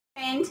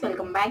Friends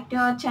welcome back to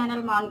our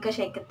channel Mounika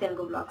Shekhar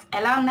Telugu blogs.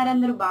 ఎలా ఉన్నారు?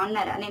 అందరూ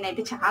బాగున్నారా?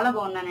 నేనైతే చాలా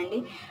బాగున్నానండి.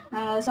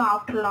 సో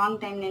ఆఫ్టర్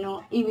లాంగ్ టైం నేను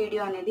ఈ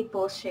వీడియో అనేది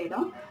పోస్ట్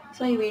చేయడం.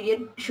 సో ఈ వీడియో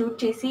షూట్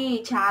చేసి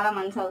చాలా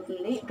మంత్స్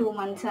అవుతుంది, 2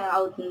 మంత్స్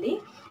అవుతుంది.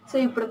 సో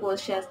ఇప్పుడు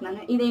పోస్ట్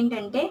చేస్తున్నాను.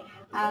 ఇదేంటంటే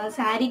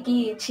శారీకి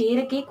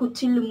చీరకి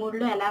కుచ్చిళ్ళు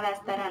మూడులు ఎలా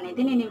వేస్తారు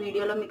అనేది నేను ఈ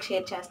వీడియోలో మీకు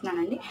షేర్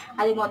చేస్తున్నానండి.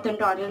 అది మొత్తం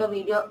టోటల్గా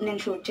వీడియో నేను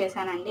షూట్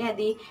చేశానండి.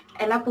 అది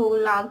ఎలా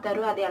పువ్వులు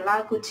లాగుతారు, అది ఎలా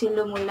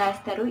కుచ్చిళ్ళు ముళ్ళు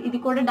వేస్తారు,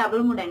 ఇది కూడా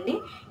డబుల్ ముడ్ అండి.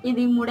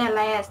 ఇది ముడి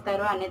ఎలా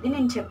వేస్తారు అనేది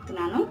నేను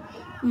చెప్తున్నాను.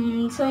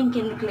 సో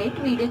ఇంకెందుకు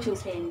లేట్, వీడియో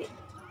చూసేయండి.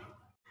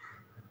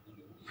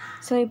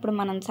 సో ఇప్పుడు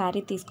మనం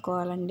శారీ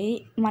తీసుకోవాలండి.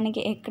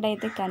 మనకి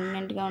ఎక్కడైతే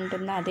కన్వీనియంట్గా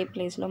ఉంటుందో అదే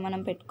ప్లేస్లో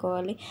మనం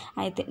పెట్టుకోవాలి.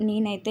 అయితే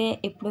నేనైతే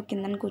ఎప్పుడూ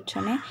కిందన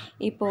కూర్చొని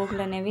ఈ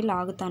పోగులు అనేవి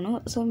లాగుతాను.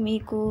 సో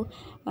మీకు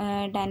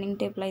డైనింగ్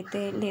టేబుల్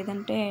అయితే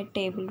లేదంటే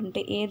టేబుల్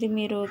ఉంటే ఏది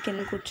మీరు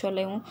కింద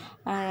కూర్చోలేము,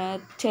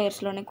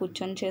 చైర్స్లోనే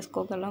కూర్చొని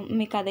చేసుకోగలం.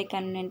 మీకు అదే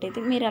కన్వీనియంట్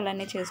అయితే మీరు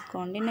అలానే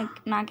చేసుకోండి.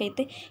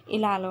 నాకైతే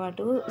ఇలా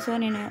అలవాటు. సో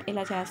నేను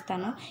ఇలా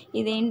చేస్తాను.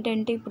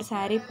 ఇదేంటంటే ఇప్పుడు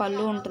శారీ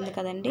పళ్ళు ఉంటుంది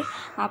కదండి,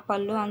 ఆ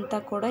పళ్ళు అంతా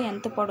కూడా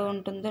ఎంత పొడవు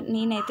ఉంటుందో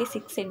నేనైతే 6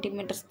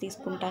 సెంటీమీటర్స్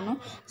తీసుకుంటాను.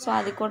 సో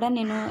అది కూడా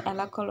నేను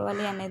ఎలా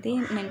కొలవాలి అనేది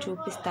నేను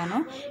చూపిస్తాను.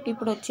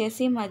 ఇప్పుడు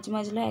వచ్చేసి మధ్య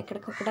మధ్యలో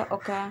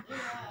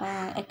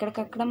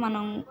ఎక్కడికక్కడ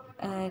మనం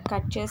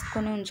కట్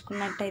చేసుకొని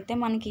ఉంచుకున్నట్టయితే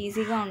మనకి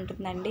ఈజీగా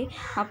ఉంటుందండి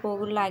ఆ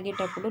పోగులు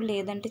లాగేటప్పుడు.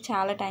 లేదంటే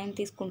చాలా టైం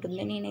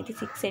తీసుకుంటుంది. నేనైతే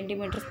 6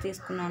 సెంటీమీటర్స్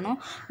తీసుకున్నాను.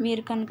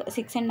 మీరు కనుక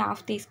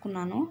 6.5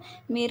 తీసుకున్నాను.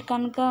 మీరు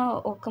కనుక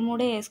ఒక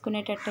మూడే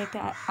వేసుకునేటట్టయితే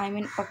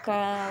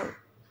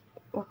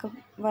ఒక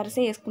వరుస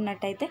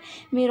వేసుకున్నట్టయితే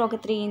మీరు ఒక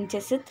 3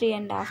 ఇంచెస్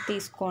 3.5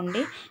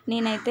 తీసుకోండి.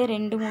 నేనైతే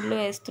 2 ముళ్ళు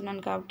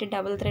వేస్తున్నాను కాబట్టి,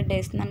 డబుల్ థ్రెడ్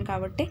వేస్తున్నాను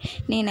కాబట్టి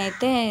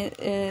నేనైతే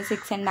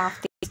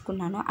 6.5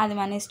 తీసుకున్నాను. అది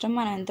మన ఇష్టం,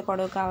 మనం ఎంత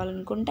పొడవు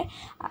కావాలనుకుంటే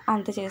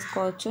అంత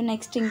చేసుకోవచ్చు.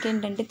 నెక్స్ట్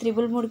ఇంకేంటంటే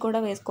త్రిబుల్ ముడి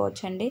కూడా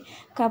వేసుకోవచ్చు అండి.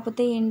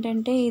 కాకపోతే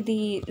ఏంటంటే ఇది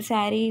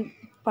శారీ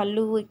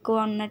పళ్ళు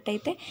ఎక్కువ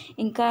ఉన్నట్టయితే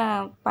ఇంకా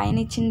పైన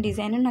ఇచ్చిన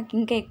డిజైన్ నాకు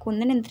ఇంకా ఎక్కువ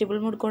ఉంది, నేను త్రిబుల్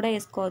ముడి కూడా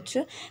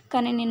వేసుకోవచ్చు.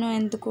 కానీ నేను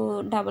ఎందుకు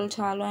డబుల్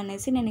చాలు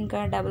అనేసి నేను ఇంకా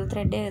డబుల్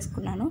థ్రెడ్డే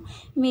వేసుకున్నాను.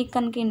 మీకు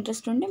కనుక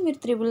ఇంట్రెస్ట్ ఉంటే మీరు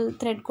త్రిబుల్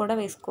థ్రెడ్ కూడా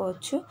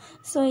వేసుకోవచ్చు.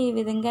 సో ఈ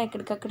విధంగా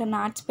ఎక్కడికక్కడ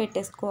నాట్స్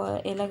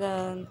ఇలాగా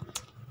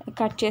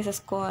కట్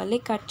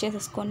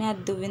చేసేసుకొని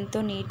అది దువ్వెనతో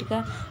నీట్గా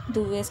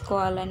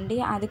దువ్వేసుకోవాలండి.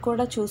 అది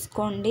కూడా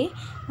చూసుకోండి,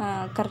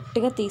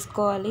 కరెక్ట్గా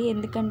తీసుకోవాలి.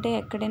 ఎందుకంటే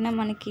ఎక్కడైనా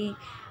మనకి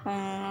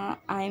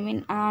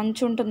ఆ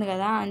అంచు ఉంటుంది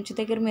కదా, ఆ అంచు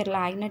దగ్గర మీరు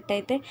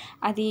లాగినట్టయితే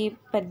అది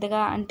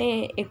పెద్దగా అంటే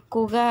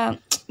ఎక్కువగా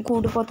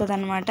కూడిపోతుంది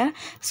అనమాట.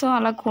 సో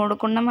అలా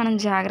కూడకుండా మనం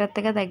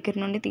జాగ్రత్తగా దగ్గర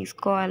నుండి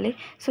తీసుకోవాలి.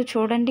 సో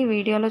చూడండి,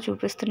 వీడియోలో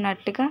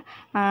చూపిస్తున్నట్టుగా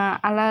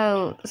అలా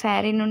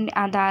శారీ నుండి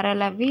ఆ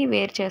దారాలు అవి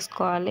వేరు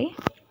చేసుకోవాలి.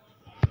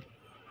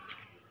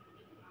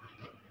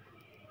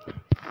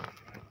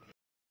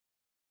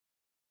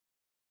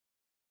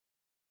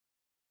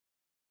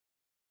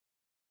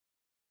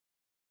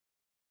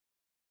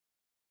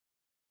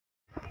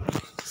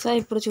 సో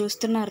ఇప్పుడు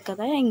చూస్తున్నారు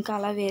కదా, ఇంకా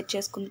అలా వేర్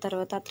చేసుకున్న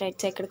తర్వాత ఆ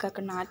థ్రెడ్స్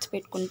ఎక్కడికక్కడ నాట్స్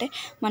పెట్టుకుంటే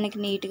మనకి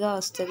నీట్గా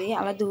వస్తుంది.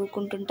 అలా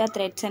దువ్వుకుంటుంటే ఆ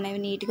థ్రెడ్స్ అనేవి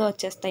నీట్గా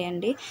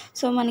వచ్చేస్తాయండి.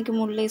 సో మనకి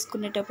ముళ్ళు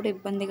వేసుకునేటప్పుడు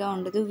ఇబ్బందిగా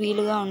ఉండదు,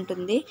 వీలుగా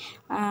ఉంటుంది.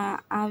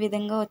 ఆ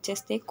విధంగా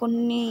వచ్చేస్తే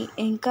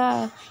ఇంకా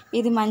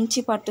ఇది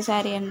మంచి పట్టు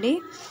శారీ అండి,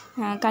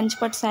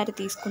 కంచిపట్టు శారీ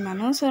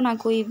తీసుకున్నాను. సో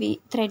నాకు ఇవి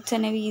థ్రెడ్స్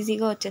అనేవి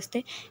ఈజీగా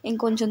వచ్చేస్తాయి.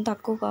 ఇంకొంచెం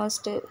తక్కువ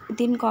కాస్ట్,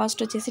 దీని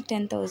కాస్ట్ వచ్చేసి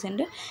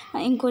 10,000,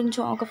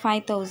 ఇంకొంచెం ఒక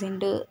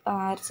 5,000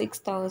 ఆర్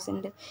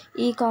 6,000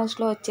 ఈ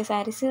కాస్ట్లో వచ్చే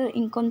శారీస్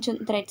ఇంకొంచెం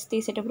థ్రెడ్స్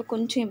తీసేటప్పుడు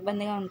కొంచెం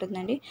ఇబ్బందిగా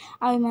ఉంటుందండి.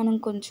 అవి మనం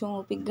కొంచెం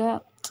ఓపిక్గా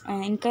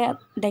ఇంకా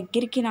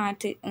దగ్గరికి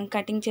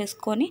కటింగ్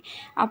చేసుకొని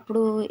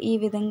అప్పుడు ఈ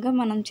విధంగా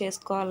మనం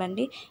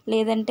చేసుకోవాలండి.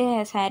 లేదంటే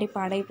శారీ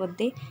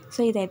పాడైపోద్ది. సో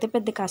ఇదైతే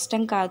పెద్ద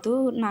కష్టం కాదు.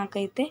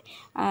 నాకైతే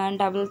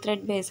డబుల్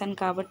థ్రెడ్ వేసాను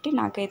కాబట్టి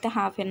నాకైతే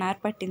 1/2 అవర్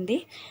పట్టింది.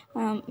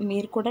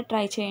 మీరు కూడా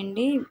ట్రై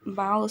చేయండి,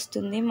 బాగా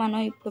వస్తుంది. మనం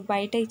ఇప్పుడు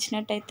బయట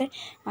ఇచ్చినట్టయితే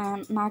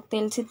నాకు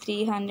తెలిసి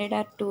 300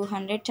 ఆర్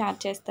 200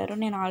 ఛార్జ్ చేస్తారు.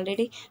 నేను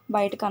ఆల్రెడీ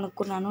బయట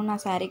కనుక్కున్నాను నా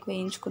శారీకి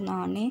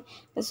వేయించుకుందామని.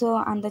 సో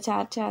అంత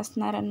ఛార్జ్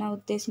చేస్తున్నారన్న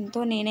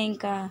ఉద్దేశంతో నేనే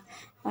ఇంకా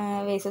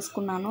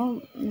వేసేసుకున్నాను.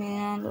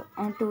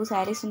 2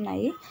 శారీస్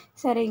ఉన్నాయి.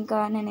 సరే ఇంకా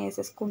నేను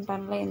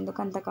వేసేసుకుంటానులే, ఎందుకు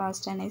అంత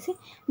కాస్ట్ అనేసి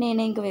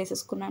నేనే ఇంకా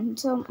వేసేసుకున్నాను.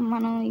 సో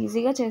మనం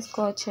ఈజీగా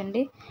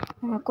చేసుకోవచ్చండి,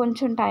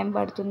 కొంచెం టైం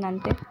పడుతుంది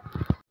అంతే.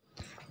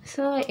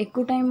 సో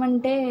ఎక్కువ టైం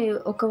అంటే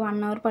ఒక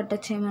 1 అవర్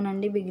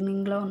పట్టొచ్చేమోనండి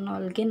బిగినింగ్లో ఉన్న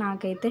వాళ్ళకి.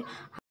 నాకైతే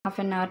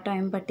 1/2 అవర్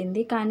టైం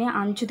పట్టింది. కానీ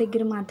అంచు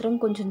దగ్గర మాత్రం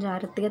కొంచెం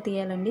జాగ్రత్తగా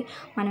తీయాలండి.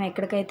 మనం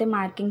ఎక్కడికైతే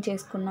మార్కింగ్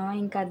చేసుకున్నామో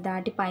ఇంకా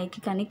దాటి పైకి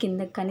కానీ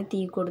కిందకి కానీ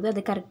తీయకూడదు.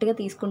 అది కరెక్ట్గా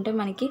తీసుకుంటే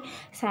మనకి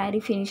శారీ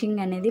ఫినిషింగ్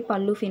అనేది,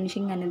 పళ్ళు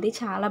ఫినిషింగ్ అనేది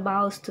చాలా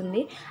బాగా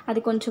వస్తుంది.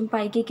 అది కొంచెం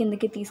పైకి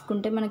కిందకి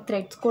తీసుకుంటే మనకి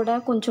థ్రెడ్స్ కూడా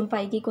కొంచెం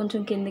పైకి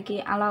కొంచెం కిందకి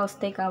అలా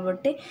వస్తాయి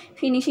కాబట్టి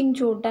ఫినిషింగ్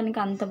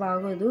చూడటానికి అంత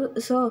బాగోదు.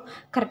 సో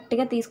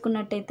కరెక్ట్గా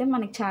తీసుకున్నట్టయితే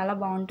మనకి చాలా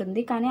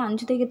బాగుంటుంది. కానీ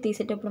అంచు దగ్గర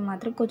తీసేటప్పుడు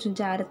మాత్రం కొంచెం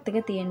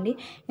జాగ్రత్తగా తీయండి.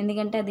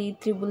 ఎందుకంటే అది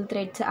త్రిబుల్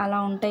థ్రెడ్స్ అలా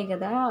ఉంటుంది ఉంటాయి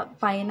కదా,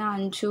 పైన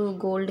అంచు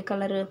గోల్డ్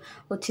కలర్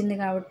వచ్చింది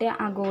కాబట్టి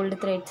ఆ గోల్డ్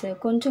థ్రెడ్స్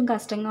కొంచెం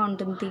కష్టంగా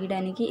ఉంటుంది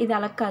తీయడానికి. ఇది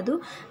అలా కాదు,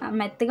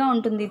 మెత్తగా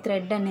ఉంటుంది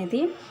థ్రెడ్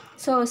అనేది.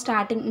 సో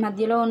స్టార్టింగ్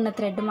మధ్యలో ఉన్న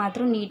థ్రెడ్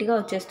మాత్రం నీట్గా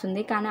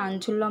వచ్చేస్తుంది, కానీ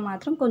అంచుల్లో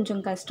మాత్రం కొంచెం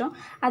కష్టం.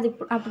 అది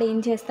అప్పుడు ఏం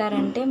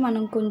చేస్తారంటే,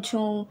 మనం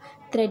కొంచెం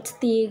థ్రెడ్స్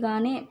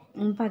తీయగానే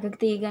పక్కకు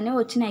తీయగానే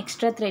వచ్చిన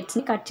ఎక్స్ట్రా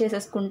థ్రెడ్స్ని కట్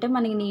చేసేసుకుంటే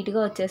మనకి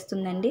నీట్గా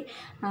వచ్చేస్తుందండి.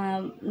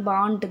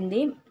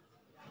 బాగుంటుంది,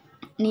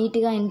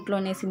 నీట్గా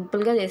ఇంట్లోనే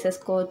సింపుల్గా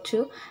చేసేసుకోవచ్చు.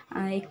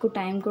 ఎక్కువ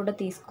టైం కూడా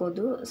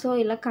తీసుకోదు. సో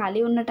ఇలా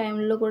ఖాళీ ఉన్న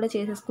టైంలో కూడా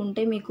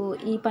చేసేసుకుంటే మీకు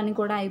ఈ పని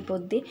కూడా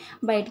అయిపోద్ది.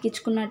 బయటకి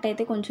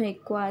ఇచ్చుకున్నట్టయితే కొంచెం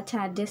ఎక్కువ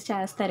ఛార్జెస్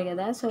చేస్తారు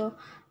కదా. సో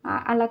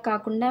అలా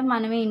కాకుండా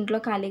మనమే ఇంట్లో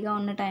ఖాళీగా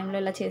ఉన్న టైంలో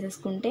ఇలా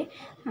చేసేసుకుంటే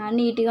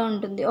నీట్గా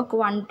ఉంటుంది. ఒక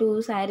 1-2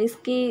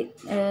 శారీస్కి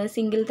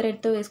సింగిల్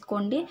థ్రెడ్తో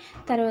వేసుకోండి.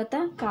 తర్వాత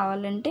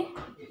కావాలంటే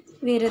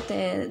వేరే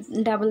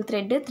double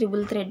thread,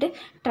 triple thread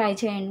try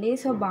చేయండి.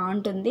 సో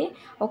బాగుంటుంది.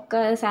 ఒక్క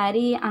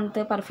శారీ అంత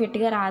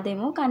పర్ఫెక్ట్గా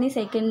రాదేమో, కానీ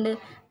సెకండ్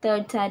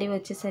థర్డ్ శారీ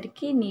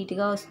వచ్చేసరికి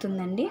నీట్గా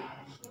వస్తుందండి.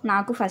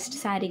 నాకు ఫస్ట్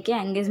శారీకి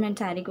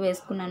ఎంగేజ్మెంట్ శారీకి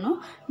వేసుకున్నాను,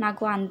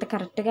 నాకు అంత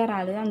కరెక్ట్గా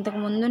రాలేదు.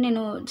 అంతకుముందు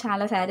నేను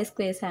చాలా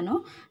శారీస్కి వేసాను,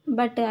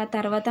 బట్ ఆ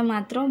తర్వాత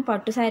మాత్రం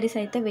పట్టు శారీస్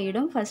అయితే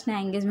వేయడం ఫస్ట్ నా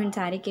ఎంగేజ్మెంట్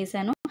శారీకి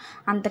వేసాను,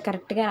 అంత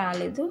కరెక్ట్గా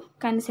రాలేదు.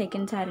 కానీ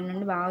సెకండ్ శారీ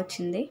నుండి బాగా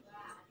వచ్చింది.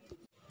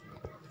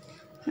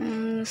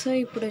 సో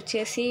ఇప్పుడు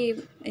వచ్చేసి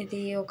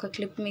ఇది ఒక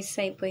క్లిప్ మిస్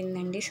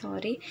అయిపోయిందండి,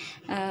 సారీ.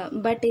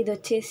 బట్ ఇది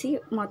వచ్చేసి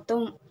మొత్తం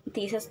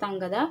తీసేస్తాం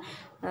కదా,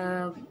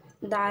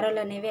 దారాలు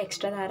అనేవి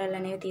ఎక్స్ట్రా దారాలు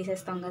అనేవి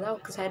తీసేస్తాం కదా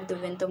ఒకసారి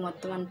దువ్వెంతో.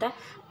 మొత్తం అంతా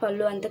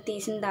పళ్ళు అంతా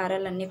తీసిన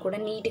దారాలన్నీ కూడా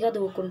నీట్గా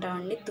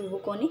దువ్వుకుంటామండి.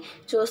 దువ్వుకొని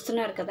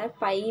చూస్తున్నారు కదా,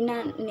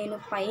 నేను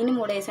పైన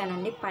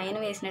ముడేసానండి. పైన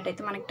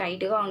వేసినట్టయితే మనకి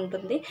టైట్గా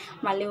ఉంటుంది,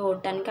 మళ్ళీ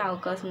ఓడటానికి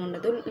అవకాశం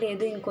ఉండదు.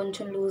 లేదు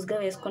ఇంకొంచెం లూజ్గా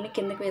వేసుకొని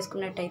కిందకి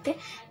వేసుకున్నట్టయితే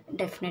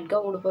డెఫినెట్గా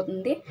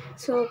ఊడిపోతుంది.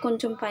 సో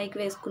కొంచెం పైకి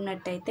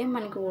వేసుకున్నట్టయితే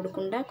మనకి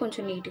ఊడకుండా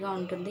కొంచెం నీట్గా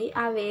ఉంటుంది.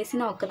 ఆ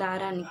వేసిన ఒక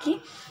దారానికి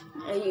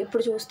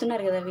ఇప్పుడు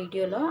చూస్తున్నారు కదా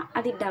వీడియోలో,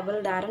 అది డబుల్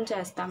దారం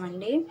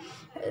చేస్తామండి.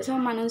 సో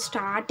మనం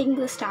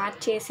స్టార్ట్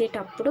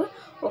చేసేటప్పుడు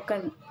ఒక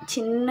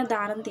చిన్న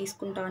దారం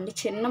తీసుకుంటామండి,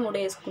 చిన్న ముడి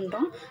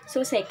వేసుకుంటాం. సో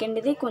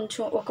సెకండ్ది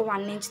కొంచెం ఒక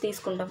 1 ఇంచ్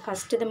తీసుకుంటాం.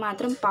 ఫస్ట్ది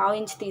మాత్రం 1/2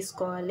 ఇంచ్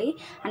తీసుకోవాలి.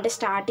 అంటే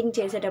స్టార్టింగ్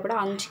చేసేటప్పుడు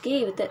అంచుకి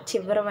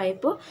చివరి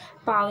వైపు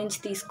 1/2 ఇంచ్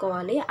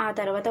తీసుకోవాలి. ఆ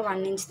తర్వాత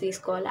 1 ఇంచ్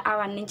తీసుకోవాలి. ఆ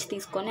 1 ఇంచ్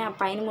తీసుకొని ఆ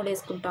పైన ముడి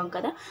వేసుకుంటాం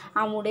కదా,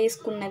 ఆ ముడి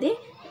వేసుకున్నది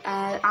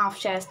ఆఫ్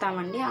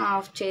చేస్తామండి.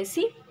 ఆఫ్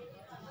చేసి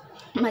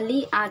మళ్ళీ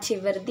ఆ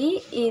చివరిది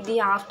ఇది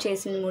ఆఫ్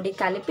చేసిన ముడి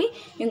కలిపి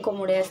ఇంకో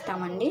ముడి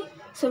వేస్తామండి.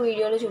 సో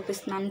వీడియోలో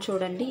చూపిస్తున్నాను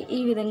చూడండి. ఈ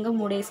విధంగా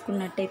ముడి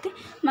వేసుకున్నట్టయితే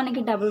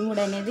మనకి డబుల్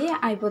ముడి అనేది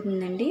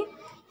అయిపోతుందండి.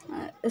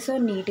 సో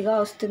నీట్గా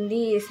వస్తుంది.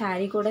 ఈ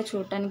శారీ కూడా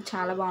చూడటానికి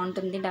చాలా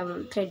బాగుంటుంది డబుల్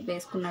థ్రెడ్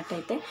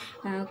వేసుకున్నట్టయితే.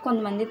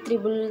 కొంతమంది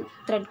త్రిబుల్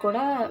థ్రెడ్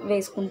కూడా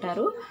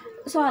వేసుకుంటారు,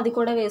 సో అది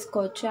కూడా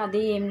వేసుకోవచ్చు, అది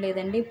ఏం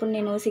లేదండి. ఇప్పుడు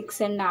నేను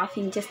 6.5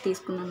 ఇంచెస్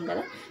తీసుకున్నాను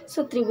కదా, సో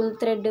త్రిబుల్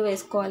థ్రెడ్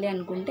వేసుకోవాలి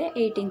అనుకుంటే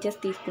 8 ఇంచెస్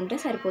తీసుకుంటే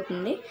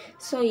సరిపోతుంది.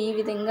 సో ఈ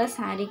విధంగా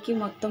శారీకి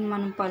మొత్తం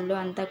మనం పళ్ళు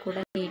అంతా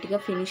కూడా నీట్గా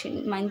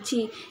ఫినిషింగ్, మంచి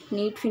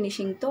నీట్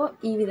ఫినిషింగ్తో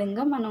ఈ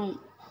విధంగా మనం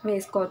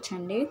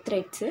వేసుకోవచ్చండి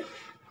థ్రెడ్స్.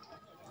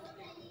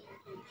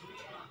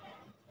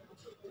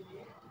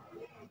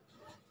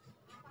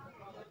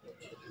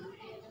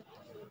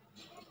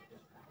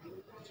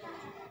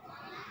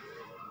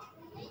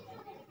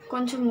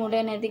 కొంచెం ముడి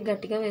అనేది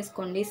గట్టిగా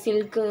వేసుకోండి,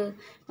 సిల్క్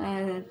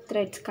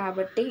థ్రెడ్స్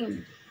కాబట్టి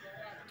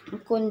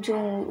కొంచెం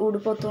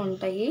ఊడిపోతూ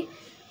ఉంటాయి.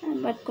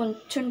 బట్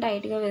కొంచెం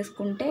టైట్గా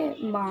వేసుకుంటే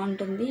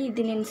బాగుంటుంది.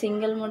 ఇది నేను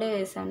సింగిల్ ముడే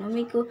వేసాను,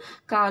 మీకు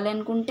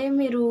కావాలనుకుంటే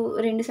మీరు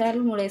 2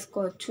 సార్లు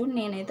ముడేసుకోవచ్చు.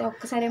 నేనైతే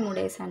ఒక్కసారే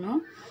ముడేసాను.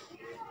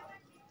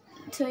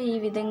 సో ఈ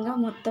విధంగా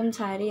మొత్తం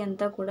శారీ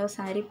అంతా కూడా,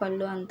 శారీ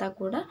పళ్ళు అంతా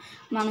కూడా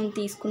మనం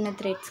తీసుకున్న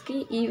థ్రెడ్స్కి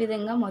ఈ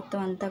విధంగా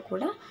మొత్తం అంతా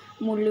కూడా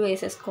ముళ్ళు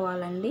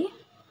వేసేసుకోవాలండి.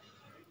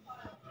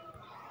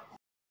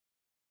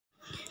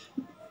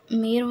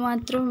 మీరు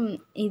మాత్రం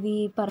ఇది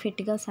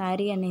పర్ఫెక్ట్గా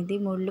శారీ అనేది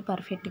ముళ్ళు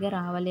పర్ఫెక్ట్గా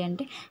రావాలి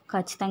అంటే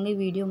ఖచ్చితంగా ఈ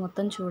వీడియో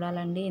మొత్తం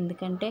చూడాలండి,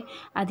 ఎందుకంటే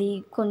అది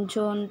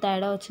కొంచెం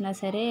తేడా వచ్చినా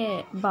సరే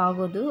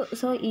బాగోదు.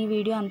 సో ఈ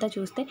వీడియో అంతా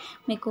చూస్తే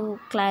మీకు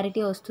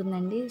క్లారిటీ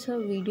వస్తుందండి. సో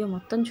వీడియో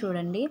మొత్తం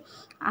చూడండి,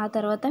 ఆ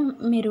తర్వాత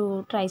మీరు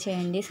ట్రై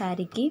చేయండి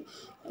శారీకి.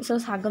 సో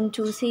సగం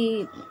చూసి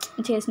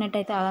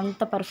చేసినట్టయితే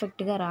అదంత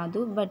పర్ఫెక్ట్గా రాదు,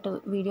 బట్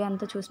వీడియో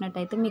అంతా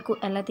చూసినట్టయితే మీకు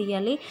ఎలా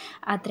తీయాలి,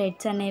 ఆ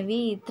థ్రెడ్స్ అనేవి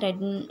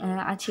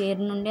ఆ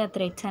చైర్ నుండి ఆ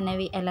థ్రెడ్స్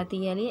అనేవి ఎలా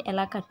తీయాలి,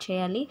 ఎలా కట్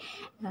చేయాలి,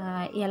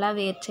 ఎలా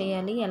వేర్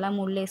చేయాలి, ఎలా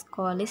ముళ్ళు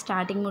వేసుకోవాలి,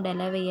 స్టార్టింగ్ ముడి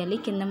ఎలా వేయాలి,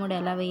 కింద ముడి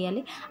ఎలా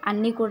వేయాలి,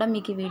 అన్నీ కూడా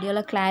మీకు ఈ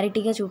వీడియోలో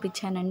క్లారిటీగా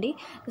చూపించానండి.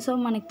 సో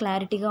మనకి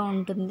క్లారిటీగా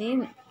ఉంటుంది.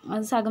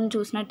 సగం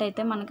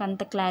చూసినట్టయితే మనకు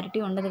అంత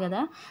క్లారిటీ ఉండదు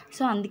కదా.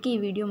 సో అందుకే ఈ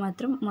వీడియో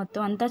మాత్రం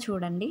మొత్తం అంతా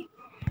చూడండి.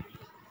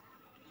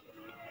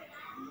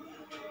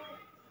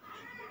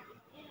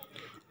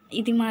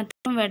 ఇది మాత్రం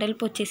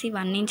వెడల్పు వచ్చేసి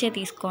 1 ఇంచే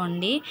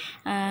తీసుకోండి,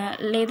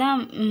 లేదా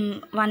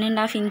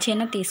 1.5 ఇంచ్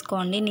అయినా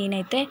తీసుకోండి.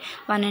 నేనైతే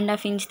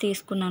 1.5 ఇంచ్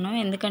తీసుకున్నాను,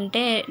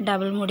 ఎందుకంటే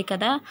డబుల్ ముడి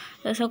కదా,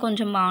 సో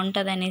కొంచెం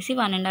బాగుంటుంది అనేసి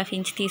 1.5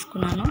 ఇంచ్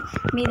తీసుకున్నాను.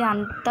 మీది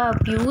అంత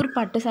ప్యూర్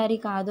పట్టు శారీ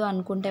కాదు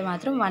అనుకుంటే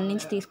మాత్రం 1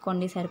 ఇంచ్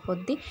తీసుకోండి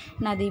సరిపోద్ది.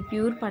 నాది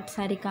ప్యూర్ పట్టు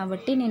శారీ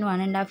కాబట్టి నేను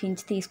 1.5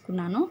 ఇంచ్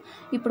తీసుకున్నాను.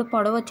 ఇప్పుడు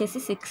పొడవు వచ్చేసి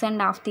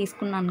 6.5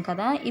 తీసుకున్నాను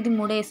కదా, ఇది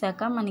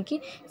ముడేసాక మనకి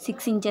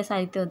 6 ఇంచెస్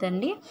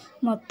అవుతుందండి.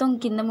 మొత్తం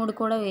కింద ముడి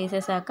కూడా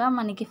వేసేసాక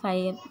మనకి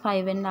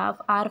 5.5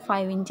 ఆర్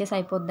 5 ఇంచెస్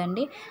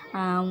అయిపోద్దండి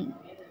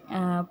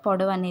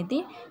పొడవు అనేది.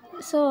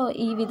 సో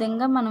ఈ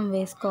విధంగా మనం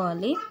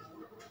వేసుకోవాలి.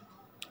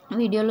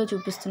 వీడియోలో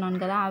చూపిస్తున్నాను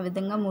కదా, ఆ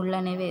విధంగా ముళ్ళు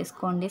అనేవి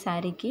వేసుకోండి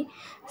శారీకి.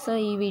 సో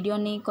ఈ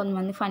వీడియోని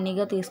కొంతమంది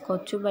ఫన్నీగా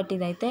తీసుకోవచ్చు, బట్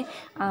ఇదైతే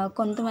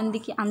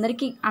కొంతమందికి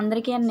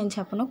అందరికీ అని నేను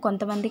చెప్పను,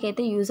 కొంతమందికి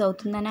అయితే యూజ్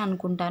అవుతుందని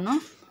అనుకుంటాను.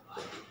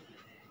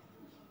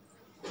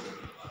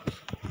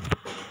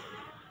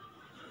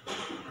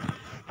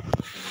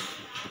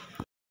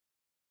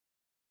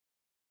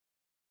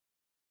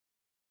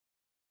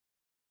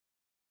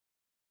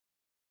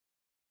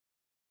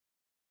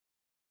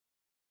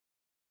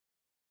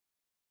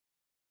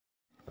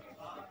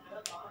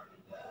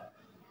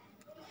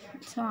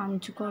 సో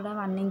అంచు కూడా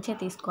 1 ఇంచే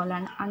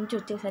తీసుకోవాలండి. అంచు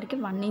వచ్చేసరికి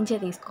 1 ఇంచే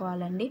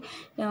తీసుకోవాలండి.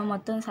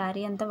 మొత్తం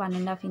శారీ అంతా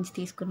 1.5 ఇంచ్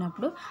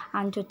తీసుకున్నప్పుడు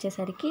అంచు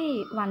వచ్చేసరికి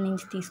 1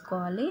 ఇంచ్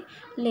తీసుకోవాలి.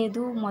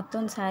 లేదు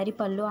మొత్తం శారీ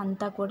పళ్ళు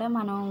అంతా కూడా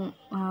మనం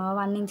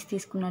 1 ఇంచ్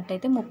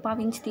తీసుకున్నట్టయితే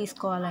 3/4 ఇంచ్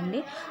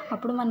తీసుకోవాలండి.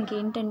 అప్పుడు మనకి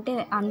ఏంటంటే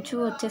అంచు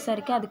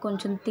వచ్చేసరికి అది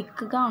కొంచెం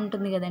థిక్గా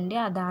ఉంటుంది కదండి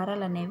ఆ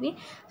దారాలు అనేవి.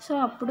 సో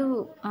అప్పుడు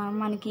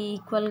మనకి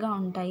ఈక్వల్గా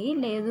ఉంటాయి.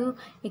 లేదు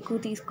ఎక్కువ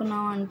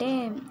తీసుకున్నాం అంటే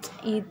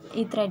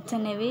ఈ థ్రెడ్స్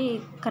అనేవి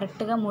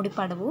కరెక్ట్గా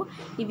ముడిపడవు.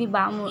 ఇవి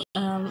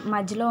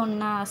మధ్యలో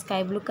ఉన్న స్కై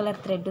బ్లూ కలర్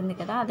థ్రెడ్ ఉంది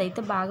కదా,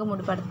 అదైతే బాగా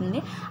ముడిపడుతుంది.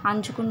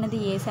 అంచుకున్నది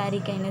ఏ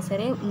శారీకైనా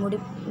సరే ముడి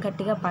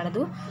గట్టిగా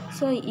పడదు.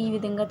 సో ఈ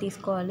విధంగా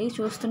తీసుకోవాలి.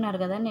 చూస్తున్నారు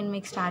కదా, నేను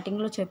మీకు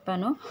స్టార్టింగ్లో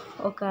చెప్పాను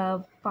ఒక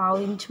 1/4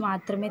 ఇంచ్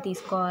మాత్రమే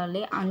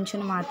తీసుకోవాలి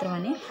అంచును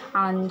మాత్రమని,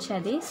 ఆ అంచు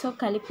అది. సో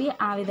కలిపి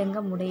ఆ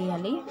విధంగా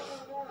ముడేయాలి.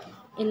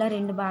 ఇలా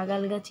 2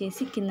 భాగాలుగా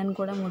చేసి కిందను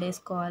కూడా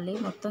ముడేసుకోవాలి.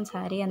 మొత్తం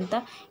శారీ అంతా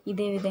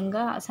ఇదే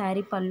విధంగా,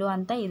 శారీ పళ్ళు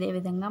అంతా ఇదే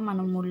విధంగా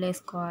మనం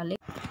ముళ్ళేసుకోవాలి.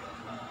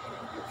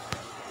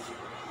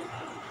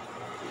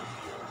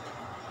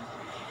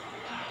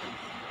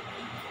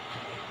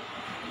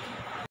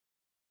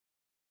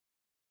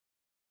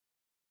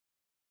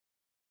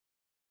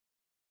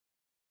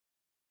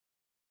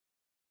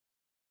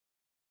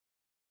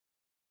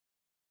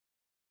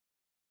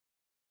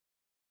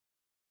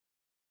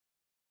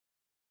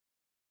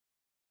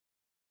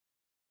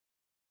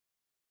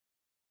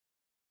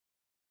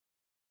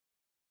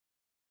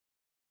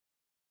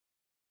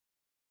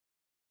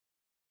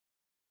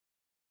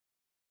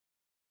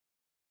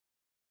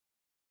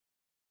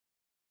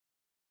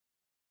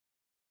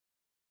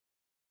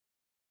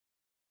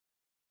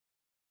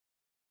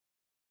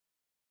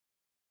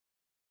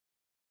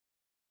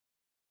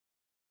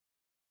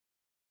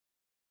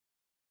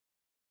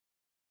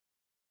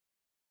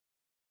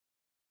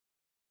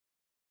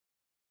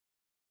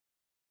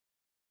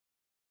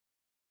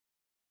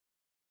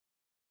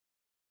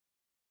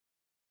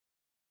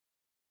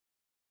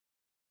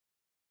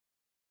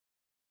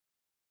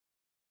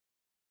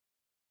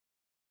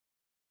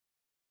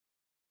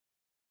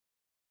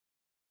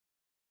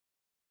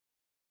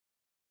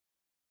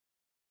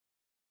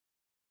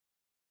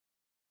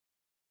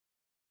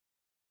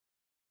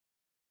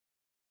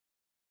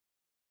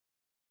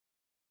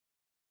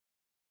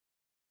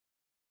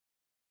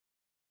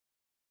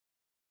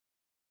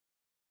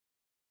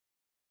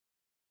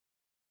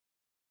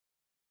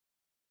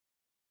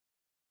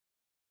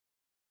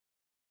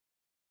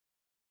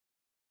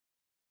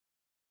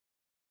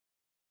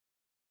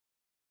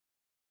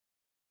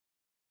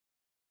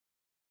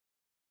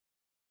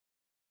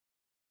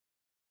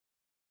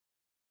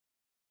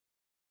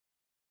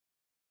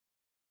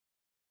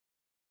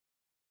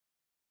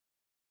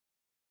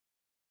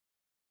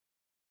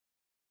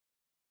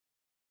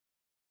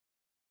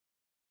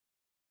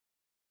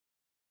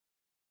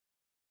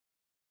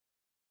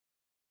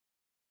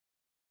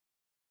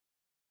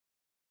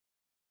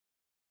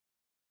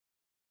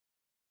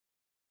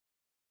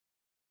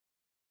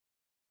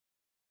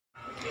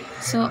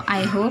 సో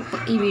ఐ హోప్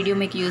ఈ వీడియో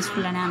మీకు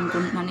యూస్ఫుల్ అని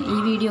అనుకుంటున్నాను. ఈ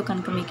వీడియో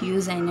కనుక మీకు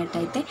యూజ్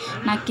అయినట్టయితే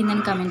నాకు కింద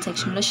కామెంట్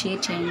సెక్షన్లో షేర్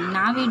చేయండి.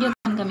 నా వీడియో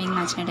కనుక మీకు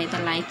నచ్చినట్టయితే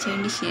లైక్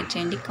చేయండి, షేర్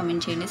చేయండి,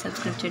 కామెంట్ చేయండి,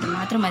 సబ్స్క్రైబ్ చేయడం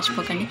మాత్రం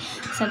మర్చిపోకండి.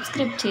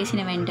 సబ్స్క్రైబ్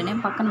చేసిన వెంటనే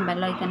పక్కన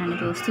బెల్ ఐకాన్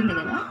అనేది వస్తుంది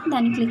కదా,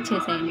 దాన్ని క్లిక్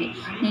చేసేయండి.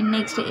 నేను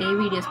నెక్స్ట్ ఏ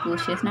వీడియోస్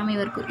పోస్ట్ చేసినా మీ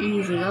వరకు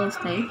ఈజీగా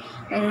వస్తాయి.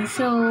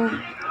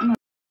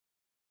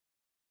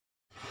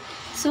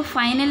 సో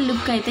ఫైనల్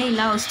లుక్ అయితే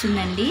ఇలా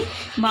వస్తుందండి.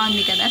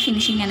 బాగుంది కదా,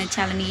 ఫినిషింగ్ అనేది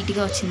చాలా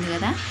నీట్గా వచ్చింది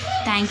కదా.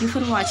 Thank you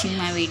for watching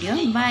my video.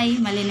 Bye.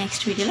 మళ్ళీ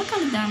నెక్స్ట్ వీడియోలో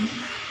కలుద్దాం.